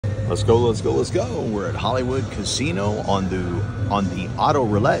Let's go, let's go, let's go. We're at Hollywood Casino on the auto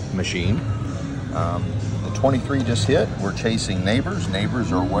roulette machine. The 23 just hit. We're chasing neighbors.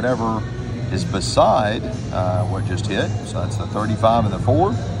 Neighbors or whatever is beside what just hit. So that's the 35 and the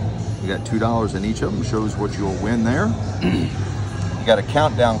 4. You got $2 in each of them. Shows what you'll win there. You got a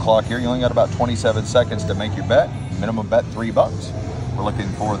countdown clock here. You only got about 27 seconds to make your bet. Minimum bet $3. We're looking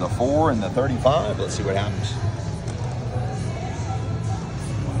for the 4 and the 35. Let's see what happens.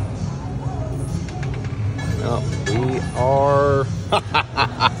 We are.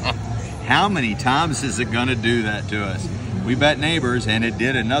 How many times is it going to do that to us? We bet neighbors, and it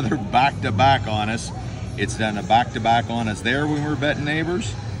did another back-to-back on us. It's done a back-to-back on us there when we were betting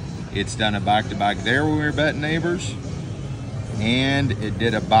neighbors. It's done a back-to-back there when we were betting neighbors. And it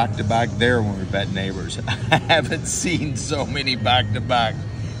did a back-to-back there when we were betting neighbors. I haven't seen so many back-to-back.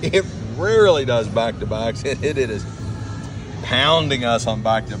 It rarely does back-to-backs. It is pounding us on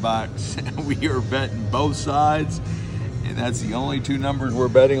back-to-backs. We are betting both sides, and that's the only two numbers we're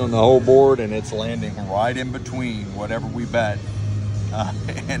betting on the whole board, and it's landing right in between whatever we bet.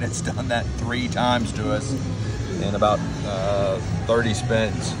 And it's done that 3 times to us in about 30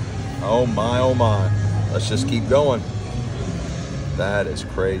 spins. Oh my, oh my. Let's just keep going. That is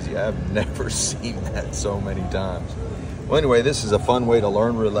crazy. I've never seen that so many times. Well, anyway, this is a fun way to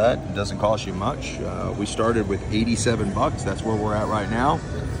learn roulette. It doesn't cost you much. We started with 87 bucks. That's where we're at right now.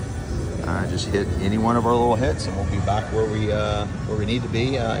 Just hit any one of our little hits, and we'll be back where we need to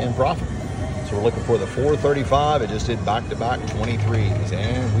be in profit. So we're looking for the 435. It just hit back-to-back 23s,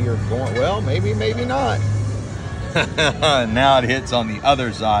 and we are going, well, maybe not. Now it hits on the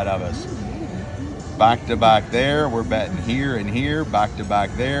other side of us. Back-to-back there. We're betting here and here.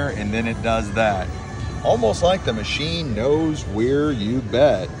 Back-to-back there, and then it does that. Almost like the machine knows where you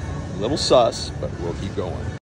bet. A little sus, but we'll keep going.